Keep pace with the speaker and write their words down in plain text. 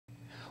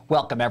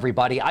Welcome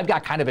everybody. I've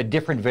got kind of a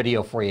different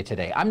video for you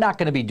today. I'm not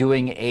going to be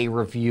doing a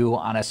review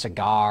on a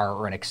cigar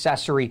or an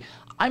accessory.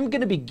 I'm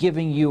going to be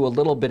giving you a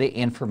little bit of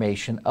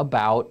information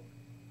about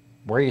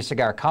where your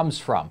cigar comes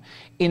from.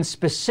 In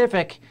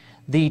specific,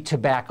 the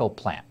tobacco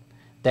plant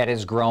that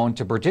is grown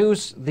to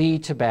produce the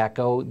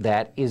tobacco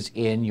that is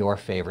in your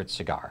favorite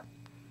cigar.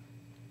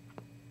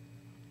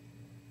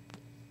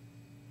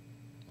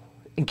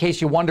 In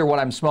case you wonder what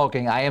I'm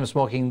smoking, I am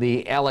smoking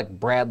the Alec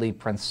Bradley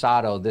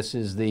Prensado. This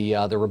is the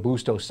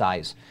Robusto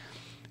size.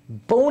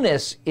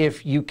 Bonus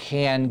if you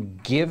can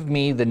give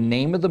me the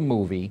name of the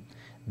movie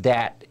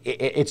that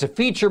it's a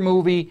feature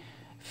movie,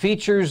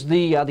 features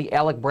the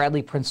Alec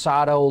Bradley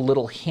Prensado.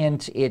 Little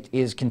hint, it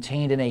is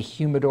contained in a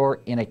humidor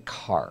in a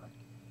car.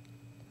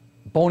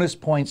 Bonus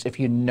points if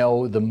you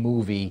know the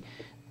movie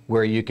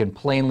where you can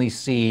plainly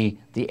see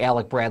the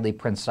Alec Bradley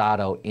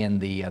Prensado in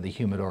the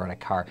humidor in a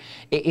car.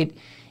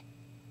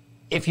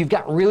 If you've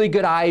got really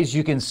good eyes,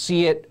 you can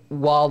see it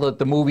while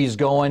the movie's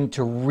going.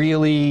 To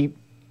really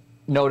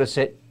notice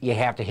it, you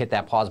have to hit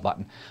that pause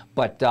button.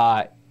 But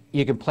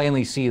you can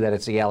plainly see that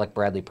it's the Alec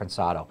Bradley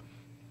Prensado.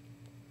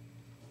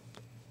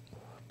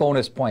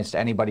 Bonus points to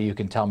anybody who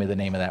can tell me the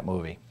name of that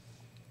movie.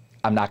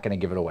 I'm not going to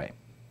give it away.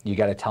 You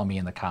got to tell me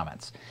in the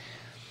comments.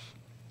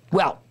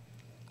 Well,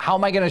 how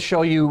am I going to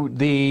show you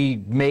the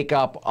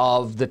makeup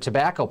of the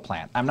tobacco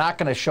plant? I'm not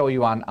going to show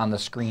you on the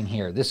screen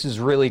here. This is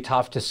really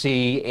tough to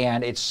see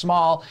and it's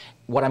small.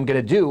 What I'm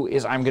going to do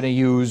is I'm going to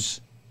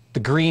use the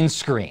green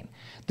screen.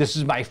 This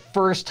is my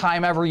first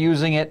time ever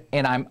using it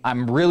and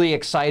I'm really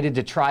excited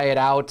to try it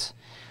out.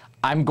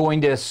 I'm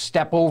going to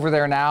step over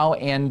there now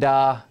and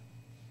why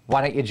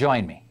don't you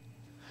join me?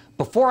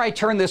 Before I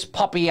turn this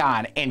puppy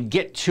on and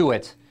get to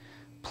it,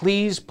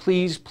 please,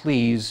 please,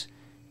 please,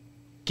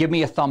 give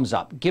me a thumbs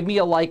up. Give me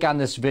a like on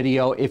this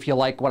video if you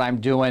like what I'm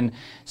doing.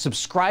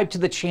 Subscribe to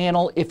the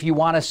channel if you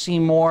want to see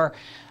more.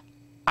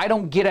 I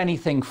don't get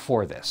anything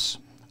for this.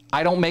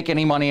 I don't make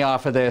any money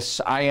off of this.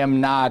 I am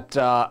not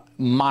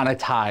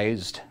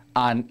monetized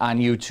on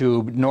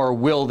YouTube, nor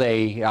will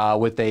they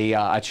with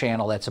a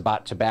channel that's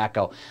about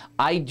tobacco.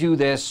 I do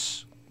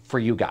this for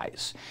you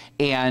guys.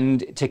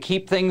 And to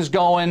keep things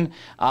going,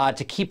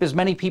 to keep as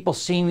many people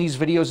seeing these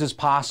videos as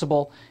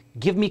possible,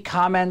 give me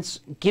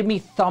comments, give me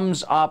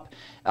thumbs up,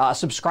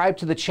 subscribe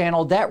to the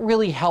channel. That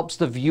really helps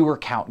the viewer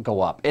count go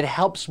up. It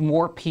helps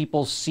more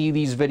people see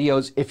these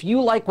videos. If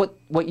you like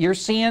what you're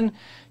seeing,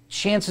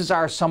 chances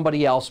are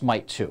somebody else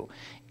might too.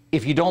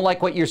 If you don't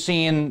like what you're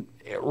seeing,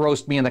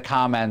 roast me in the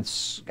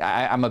comments.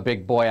 I'm a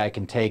big boy, I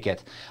can take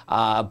it.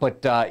 But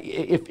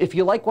if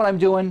you like what I'm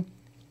doing,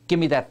 give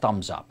me that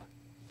thumbs up.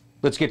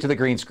 Let's get to the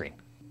green screen.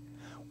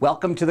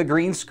 Welcome to the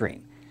green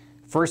screen.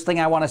 First thing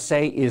I want to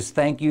say is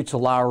thank you to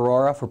La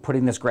Aurora for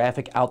putting this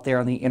graphic out there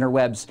on the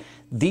interwebs.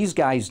 These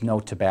guys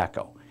know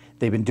tobacco.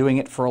 They've been doing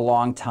it for a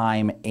long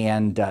time,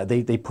 and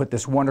they put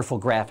this wonderful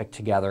graphic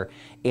together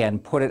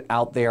and put it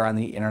out there on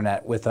the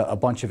internet with a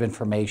bunch of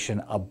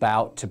information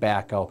about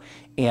tobacco.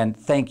 And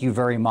thank you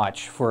very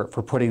much for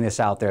putting this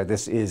out there.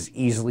 This is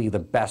easily the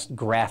best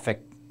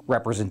graphic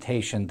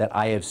representation that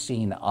I have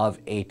seen of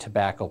a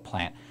tobacco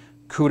plant.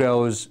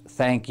 Kudos,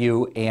 thank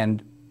you,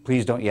 and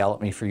please don't yell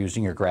at me for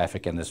using your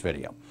graphic in this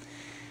video.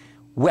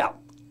 Well,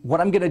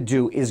 what I'm going to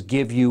do is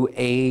give you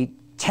a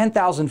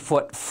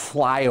 10,000-foot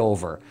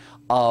flyover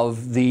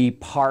of the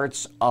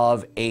parts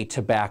of a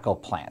tobacco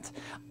plant.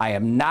 I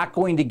am not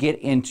going to get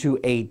into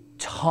a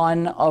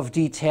ton of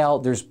detail.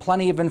 There's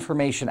plenty of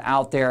information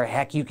out there.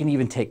 Heck, you can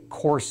even take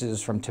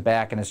courses from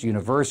Tobacconist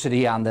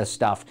University on this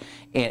stuff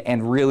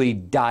and really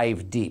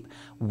dive deep.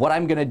 What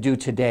I'm going to do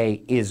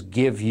today is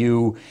give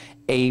you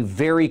a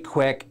very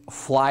quick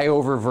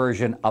flyover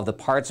version of the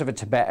parts of a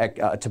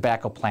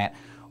tobacco plant,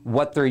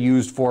 what they're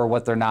used for,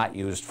 what they're not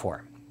used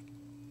for.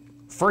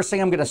 First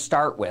thing I'm going to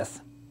start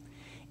with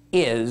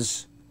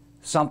is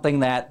something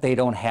that they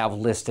don't have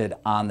listed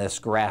on this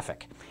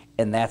graphic,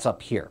 and that's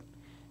up here.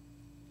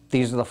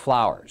 These are the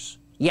flowers.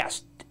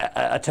 Yes,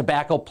 a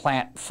tobacco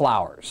plant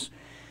flowers.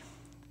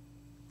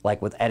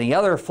 Like with any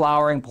other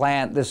flowering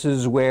plant, this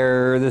is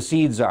where the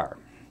seeds are.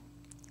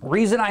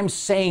 Reason I'm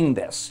saying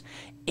this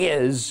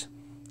is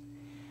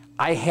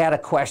I had a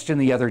question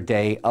the other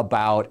day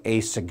about a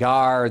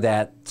cigar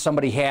that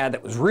somebody had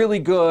that was really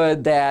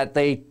good, that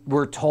they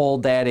were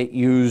told that it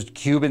used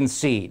Cuban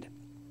seed.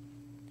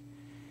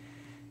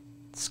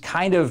 It's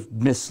kind of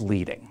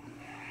misleading.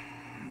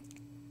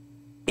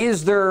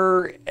 Is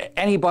there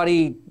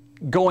anybody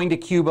going to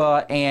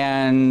Cuba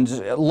and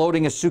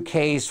loading a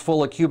suitcase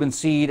full of Cuban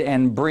seed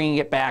and bringing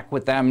it back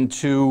with them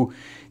to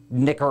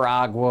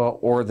Nicaragua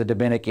or the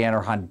Dominican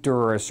or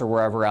Honduras or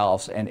wherever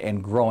else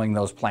and growing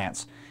those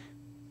plants?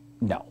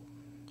 No.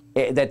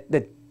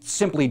 That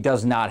simply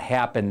does not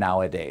happen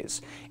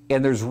nowadays.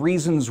 And there's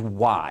reasons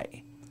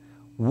why.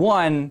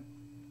 One,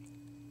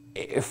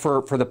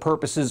 for the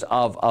purposes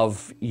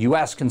of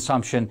U.S.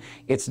 consumption,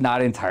 it's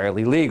not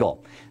entirely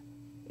legal.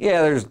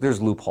 Yeah,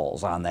 there's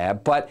loopholes on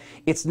that, but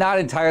it's not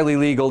entirely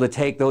legal to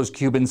take those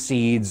Cuban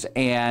seeds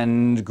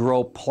and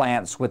grow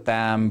plants with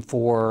them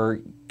for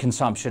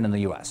consumption in the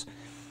U.S.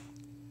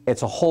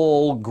 It's a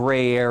whole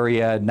gray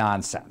area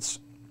nonsense.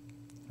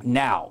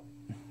 Now,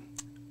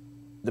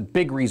 the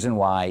big reason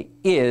why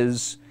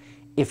is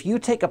if you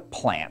take a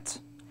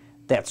plant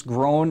that's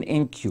grown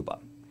in Cuba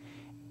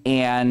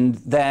and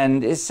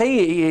then say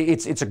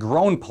it's a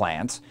grown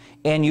plant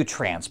and you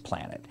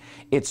transplant it.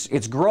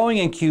 It's growing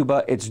in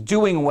Cuba, it's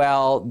doing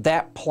well,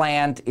 that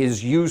plant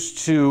is used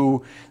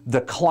to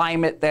the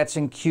climate that's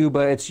in Cuba,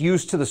 it's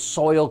used to the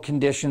soil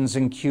conditions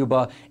in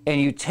Cuba,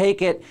 and you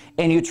take it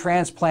and you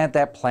transplant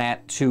that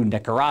plant to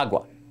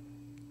Nicaragua.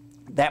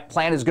 That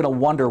plant is going to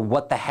wonder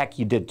what the heck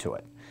you did to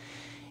it.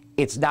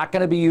 It's not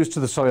going to be used to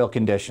the soil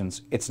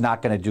conditions, it's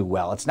not going to do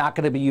well, it's not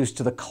going to be used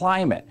to the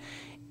climate.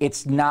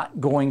 It's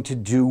not going to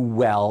do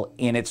well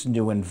in its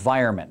new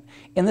environment.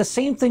 And the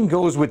same thing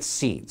goes with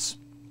seeds.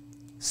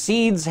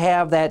 Seeds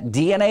have that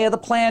DNA of the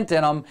plant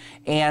in them,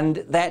 and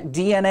that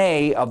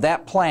DNA of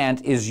that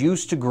plant is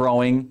used to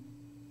growing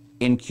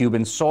in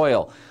Cuban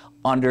soil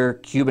under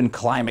Cuban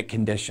climate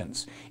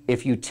conditions.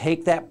 If you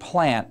take that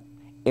plant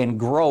and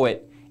grow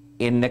it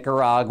in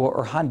Nicaragua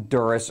or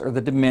Honduras or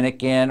the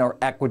Dominican or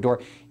Ecuador,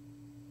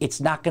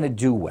 it's not going to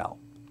do well.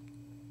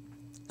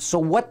 So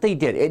what they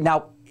did,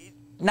 now,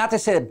 not to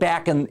say that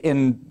back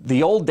in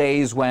the old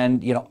days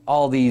when,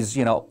 all these,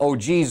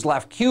 OGs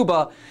left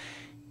Cuba,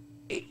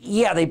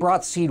 yeah, they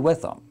brought seed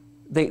with them.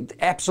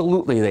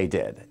 Absolutely they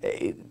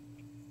did.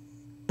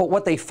 But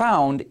what they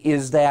found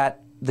is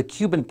that the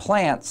Cuban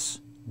plants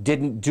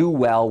didn't do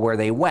well where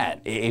they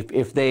went.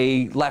 If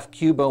they left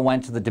Cuba,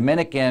 went to the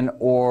Dominican,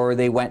 or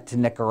they went to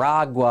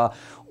Nicaragua,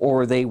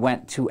 or they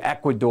went to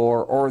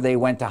Ecuador, or they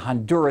went to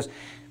Honduras,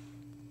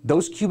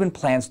 those Cuban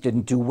plants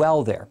didn't do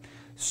well there.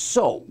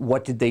 So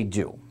what did they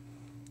do?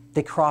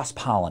 They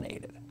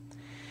cross-pollinated.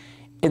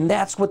 And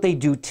that's what they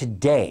do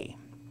today.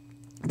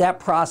 That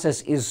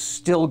process is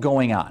still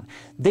going on.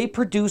 They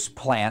produce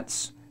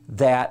plants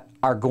that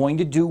are going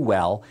to do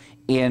well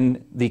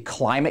in the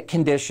climate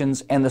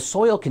conditions and the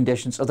soil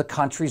conditions of the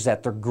countries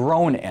that they're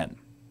grown in.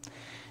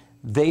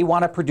 They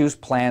want to produce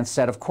plants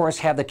that, of course,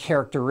 have the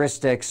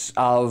characteristics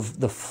of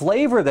the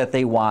flavor that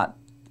they want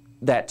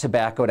that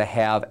tobacco to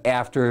have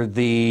after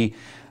the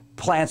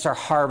plants are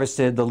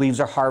harvested, the leaves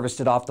are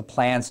harvested off the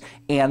plants,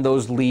 and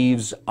those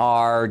leaves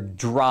are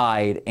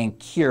dried and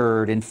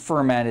cured and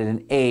fermented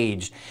and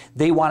aged.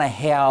 They want to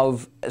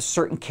have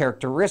certain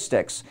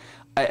characteristics,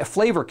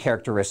 flavor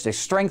characteristics,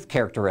 strength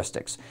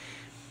characteristics.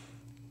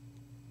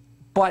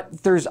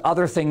 But there's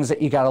other things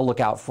that you got to look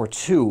out for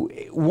too.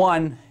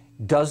 One,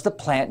 does the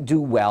plant do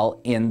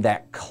well in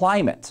that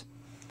climate?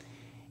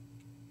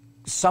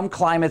 Some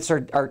climates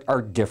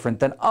are different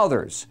than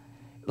others.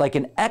 Like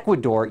in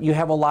Ecuador, you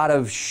have a lot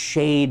of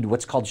shade,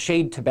 what's called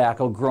shade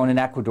tobacco grown in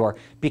Ecuador,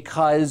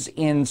 because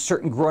in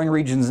certain growing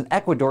regions in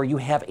Ecuador, you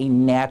have a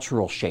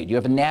natural shade. You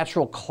have a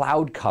natural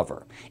cloud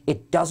cover.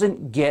 It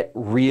doesn't get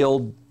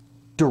real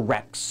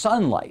direct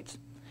sunlight.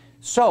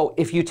 So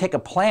if you take a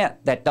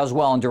plant that does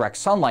well in direct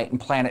sunlight and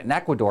plant it in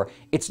Ecuador,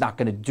 it's not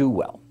going to do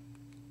well.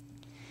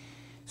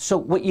 So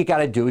what you got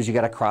to do is you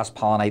got to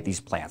cross-pollinate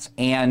these plants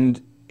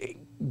and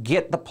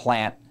get the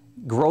plant,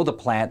 grow the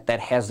plant that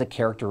has the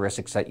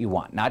characteristics that you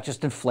want, not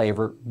just in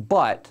flavor,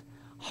 but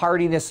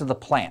hardiness of the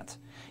plant.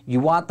 You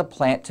want the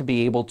plant to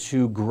be able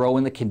to grow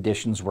in the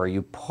conditions where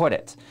you put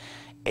it.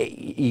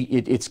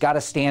 It's got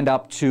to stand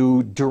up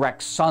to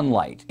direct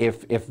sunlight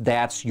if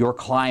that's your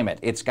climate.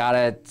 It's got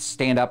to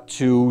stand up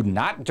to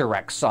not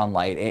direct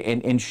sunlight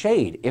and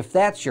shade if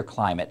that's your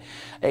climate.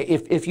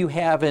 If you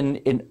have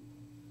an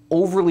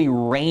overly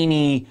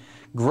rainy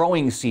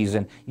growing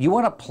season, you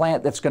want a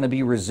plant that's going to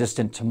be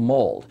resistant to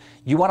mold.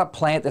 You want a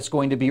plant that's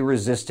going to be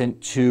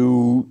resistant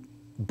to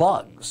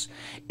bugs.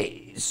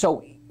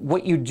 So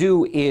what you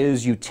do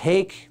is you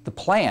take the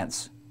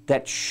plants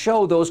that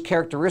show those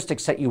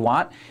characteristics that you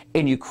want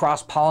and you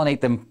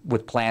cross-pollinate them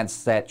with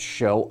plants that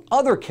show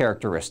other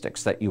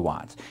characteristics that you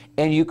want,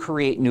 and you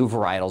create new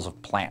varietals of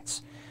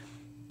plants.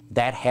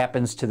 That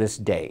happens to this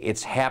day.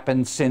 It's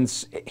happened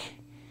since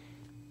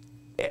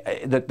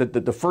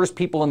the first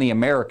people in the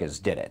Americas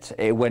did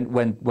it,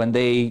 when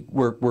they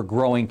were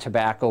growing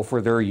tobacco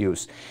for their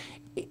use.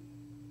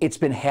 It's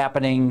been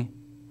happening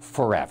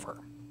forever.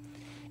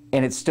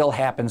 And it still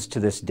happens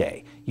to this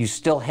day. You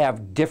still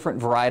have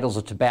different varietals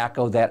of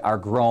tobacco that are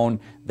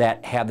grown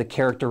that have the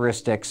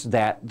characteristics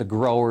that the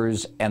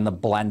growers and the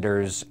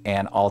blenders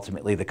and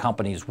ultimately the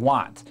companies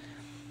want.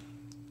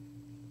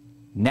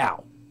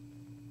 Now,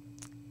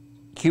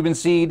 Cuban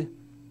seed,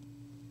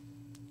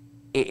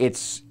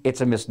 it's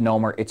a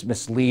misnomer, it's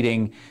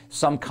misleading.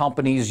 Some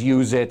companies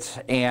use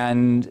it,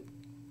 and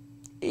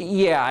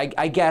yeah,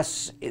 I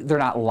guess they're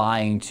not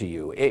lying to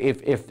you.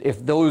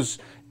 If those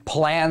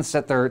plants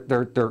that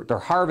they're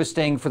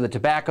harvesting for the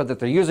tobacco that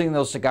they're using in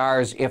those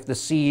cigars, if the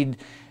seed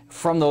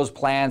from those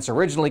plants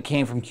originally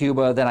came from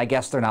Cuba, then I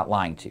guess they're not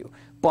lying to you.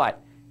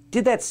 But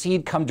did that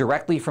seed come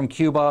directly from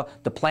Cuba,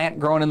 the plant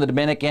grown in the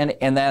Dominican,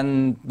 and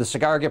then the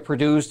cigar get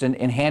produced and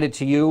handed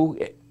to you?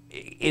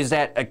 Is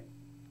that a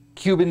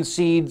Cuban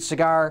seed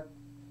cigar?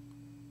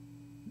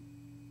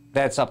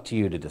 That's up to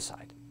you to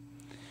decide.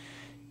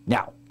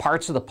 Now,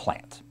 parts of the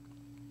plant.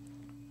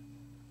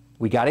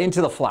 We got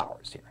into the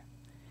flowers here.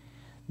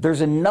 There's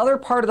another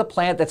part of the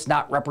plant that's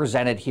not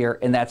represented here,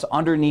 and that's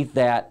underneath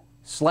that,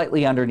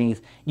 slightly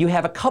underneath. You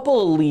have a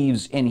couple of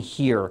leaves in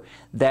here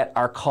that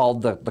are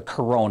called the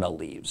corona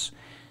leaves.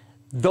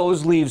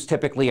 Those leaves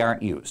typically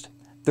aren't used.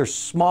 They're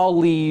small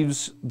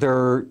leaves,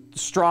 they're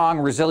strong,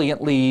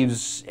 resilient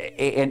leaves,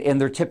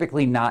 and they're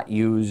typically not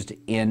used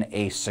in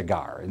a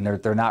cigar, and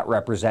they're not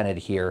represented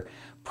here,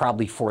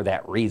 probably for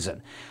that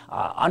reason.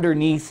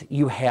 Underneath,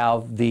 you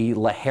have the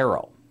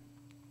ligero.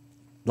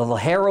 The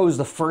ligero is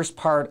the first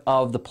part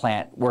of the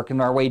plant,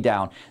 working our way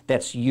down,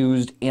 that's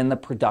used in the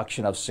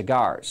production of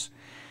cigars.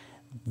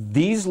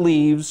 These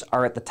leaves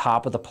are at the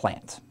top of the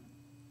plant.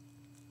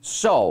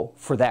 So,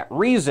 for that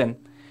reason,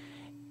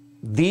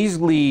 these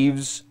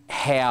leaves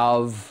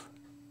have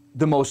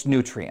the most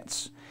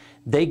nutrients.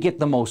 They get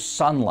the most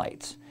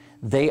sunlight.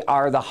 They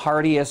are the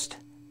hardiest,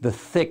 the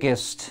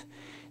thickest,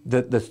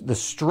 the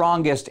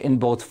strongest in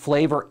both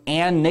flavor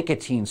and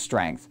nicotine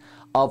strength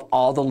of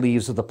all the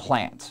leaves of the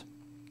plant.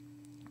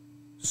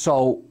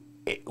 So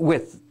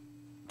with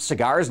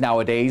cigars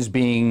nowadays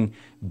being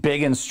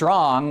big and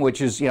strong, which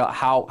is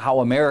how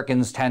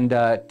Americans tend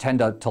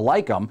to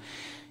like them,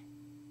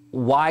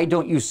 why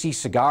don't you see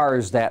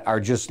cigars that are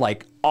just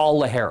like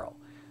all ligero?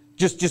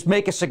 Just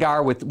make a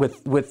cigar with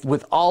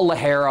all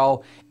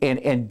ligero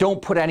and don't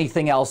put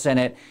anything else in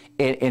it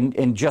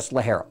and just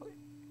ligero.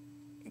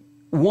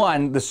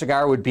 One, the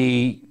cigar would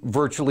be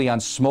virtually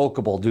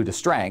unsmokable due to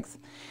strength,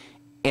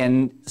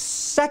 and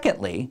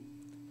secondly,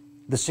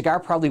 the cigar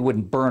probably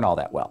wouldn't burn all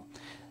that well.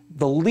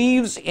 The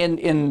leaves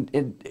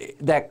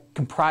that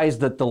comprise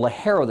the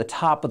ligero, the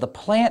top of the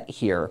plant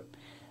here,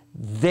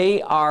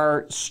 they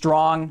are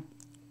strong,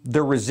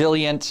 they're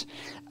resilient,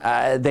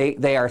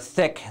 they are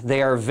thick,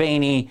 they are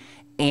veiny,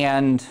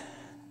 and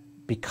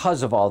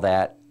because of all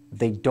that,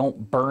 they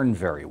don't burn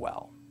very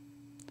well.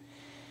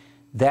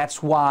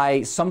 That's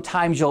why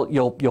sometimes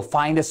you'll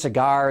find a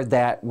cigar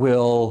that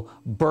will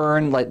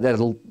burn, like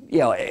that'll,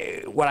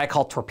 what I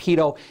call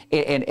torpedo,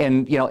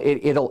 and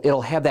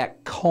it'll have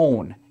that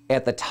cone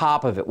at the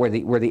top of it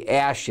where the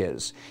ash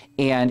is,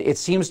 and it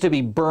seems to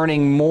be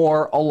burning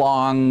more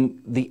along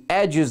the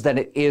edges than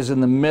it is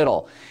in the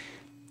middle.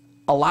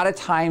 A lot of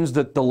times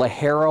the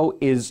ligero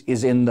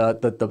is in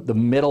the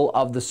middle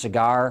of the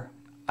cigar,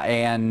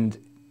 and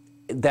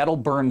that'll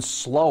burn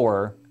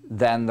slower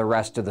than the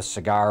rest of the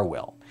cigar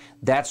will.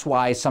 That's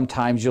why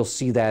sometimes you'll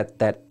see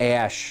that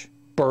ash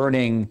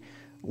burning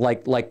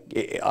like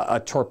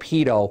a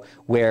torpedo,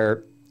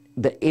 where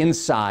the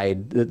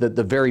inside,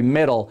 the very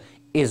middle,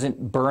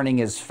 isn't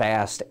burning as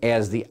fast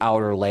as the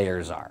outer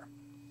layers are.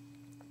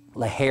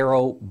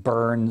 Ligero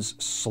burns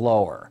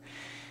slower.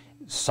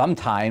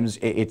 Sometimes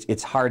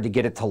it's hard to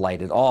get it to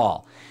light at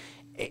all.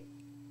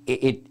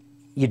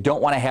 You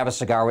don't want to have a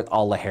cigar with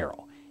all ligero.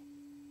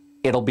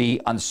 It'll be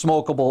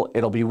unsmokable,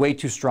 it'll be way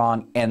too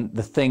strong, and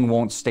the thing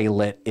won't stay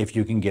lit if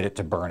you can get it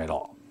to burn at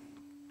all.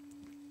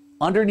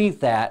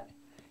 Underneath that,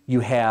 you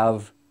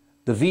have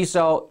the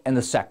viso and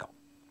the seco,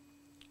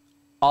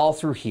 all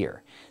through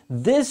here.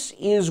 This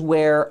is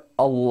where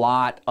a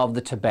lot of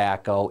the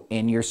tobacco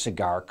in your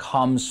cigar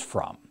comes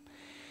from.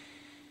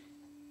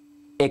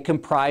 It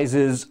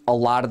comprises a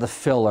lot of the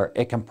filler.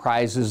 It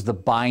comprises the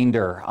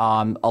binder.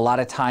 A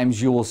lot of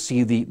times you will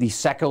see the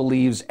seco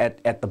leaves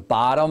at the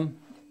bottom.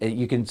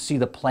 You can see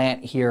the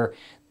plant here.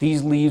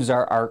 These leaves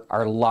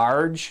are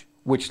large,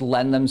 which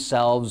lend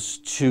themselves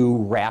to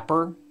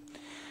wrapper.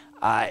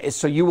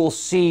 So you will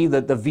see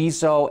that the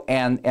viso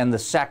and the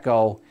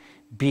seco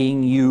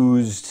being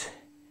used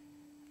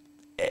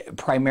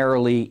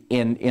primarily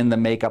in the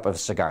makeup of a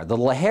cigar. The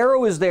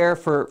ligero is there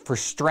for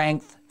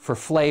strength, for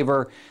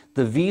flavor.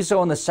 The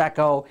viso and the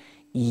seco,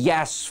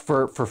 yes,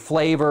 for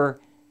flavor.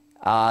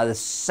 The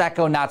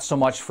seco, not so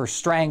much for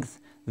strength.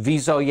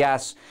 Viso,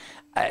 yes.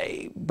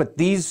 But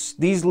these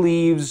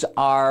leaves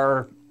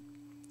are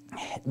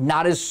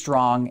not as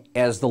strong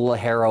as the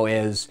ligero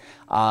is.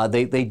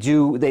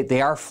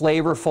 They are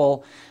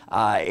flavorful,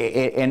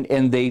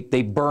 and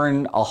they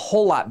burn a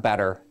whole lot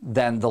better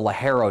than the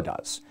ligero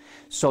does.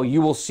 So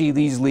you will see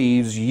these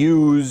leaves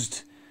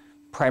used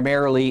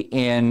primarily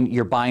in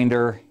your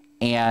binder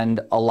and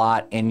a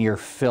lot in your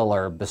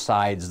filler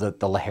besides the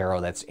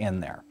ligero that's in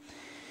there.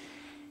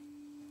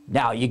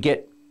 Now you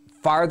get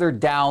farther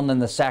down than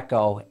the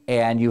seco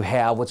and you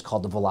have what's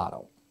called the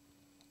velato.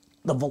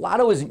 The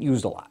velato isn't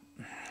used a lot.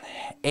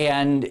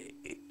 And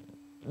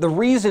the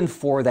reason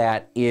for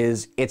that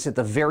is it's at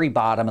the very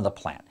bottom of the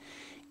plant.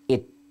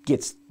 It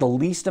gets the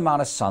least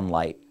amount of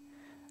sunlight,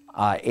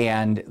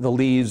 and the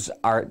leaves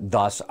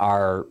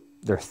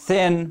they're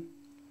thin.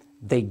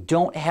 They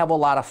don't have a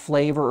lot of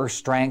flavor or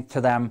strength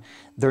to them.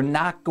 They're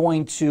not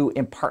going to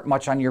impart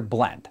much on your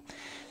blend.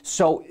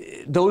 So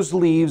those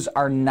leaves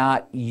are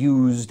not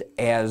used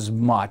as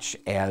much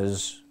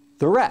as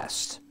the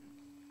rest.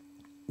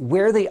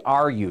 Where they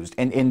are used,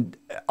 and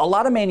a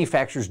lot of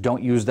manufacturers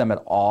don't use them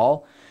at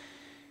all,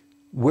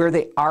 where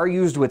they are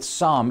used with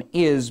some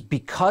is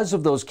because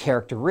of those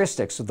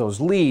characteristics of those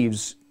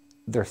leaves.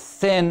 They're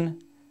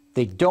thin,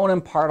 they don't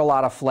impart a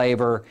lot of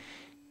flavor,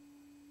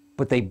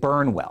 but they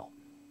burn well.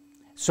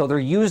 So they're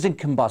used in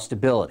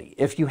combustibility.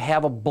 If you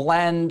have a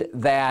blend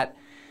that,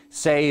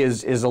 say,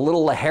 is a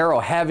little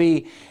Ligero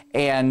heavy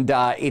and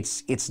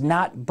it's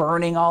not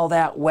burning all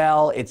that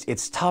well,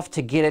 it's tough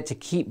to get it to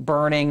keep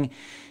burning,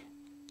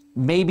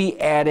 maybe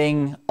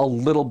adding a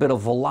little bit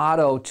of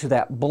Volato to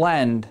that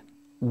blend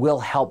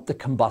will help the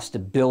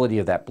combustibility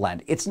of that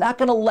blend. It's not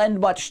going to lend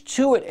much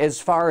to it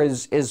as far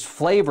as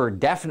flavor,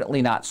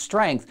 definitely not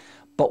strength,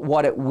 but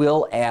what it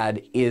will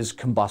add is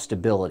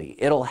combustibility.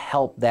 It'll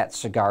help that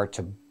cigar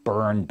to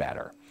burn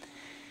better.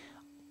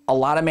 A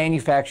lot of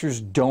manufacturers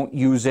don't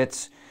use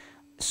it.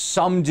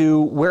 Some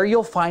do. Where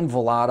you'll find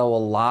Volato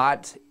a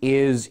lot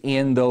is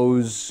in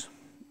those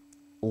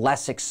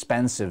less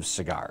expensive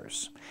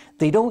cigars.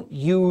 They don't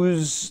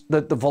use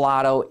the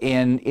Volato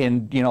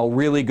in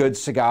really good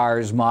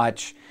cigars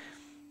much.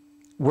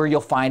 Where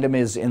you'll find them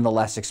is in the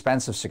less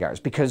expensive cigars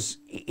because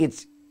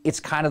it's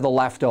kind of the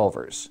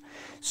leftovers.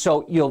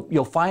 So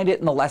you'll find it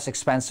in the less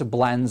expensive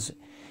blends.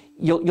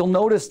 You'll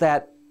notice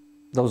that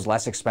those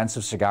less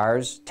expensive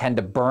cigars tend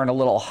to burn a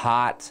little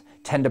hot,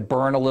 tend to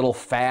burn a little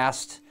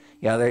fast.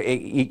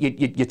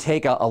 You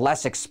take a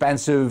less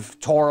expensive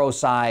Toro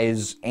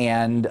size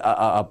and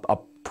a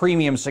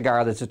premium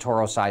cigar that's a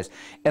Toro size,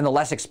 and the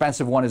less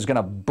expensive one is going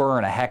to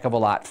burn a heck of a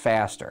lot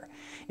faster.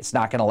 It's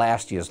not going to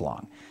last you as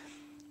long.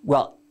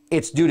 Well,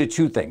 it's due to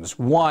two things.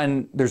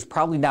 One, there's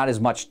probably not as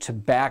much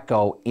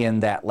tobacco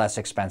in that less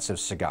expensive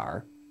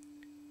cigar.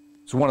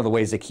 It's one of the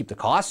ways they keep the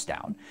costs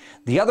down.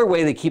 The other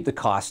way they keep the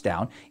costs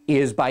down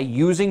is by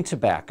using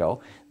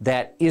tobacco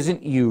that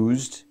isn't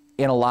used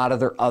in a lot of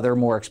their other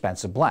more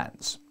expensive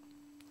blends.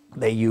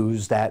 They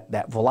use that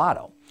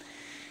Volato.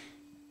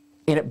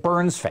 And it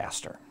burns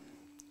faster.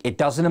 It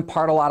doesn't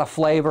impart a lot of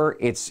flavor.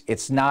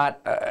 It's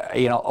not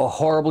a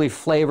horribly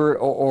flavored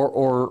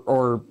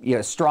or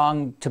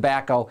strong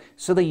tobacco,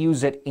 so they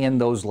use it in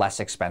those less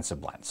expensive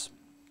blends.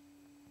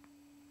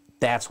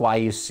 That's why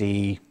you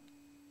see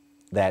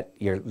that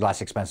your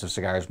less expensive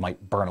cigars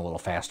might burn a little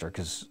faster,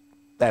 because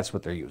that's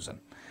what they're using.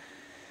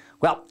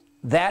 Well,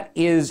 that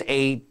is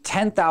a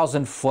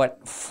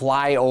 10,000-foot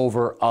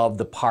flyover of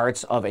the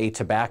parts of a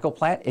tobacco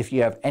plant. If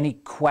you have any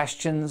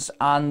questions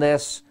on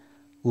this,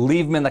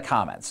 leave them in the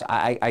comments.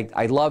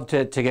 I love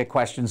to get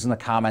questions in the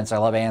comments. I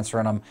love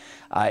answering them.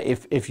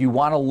 If you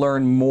want to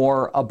learn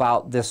more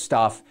about this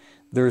stuff,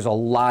 there's a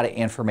lot of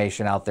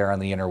information out there on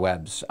the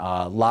interwebs.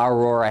 La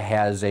Aurora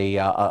has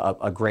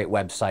a great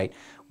website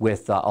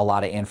with a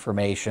lot of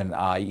information.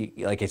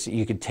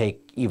 You could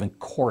take even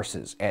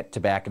courses at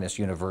Tobacconist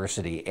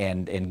University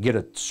and get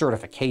a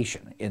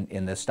certification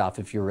in this stuff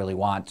if you really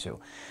want to.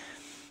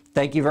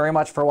 Thank you very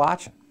much for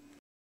watching.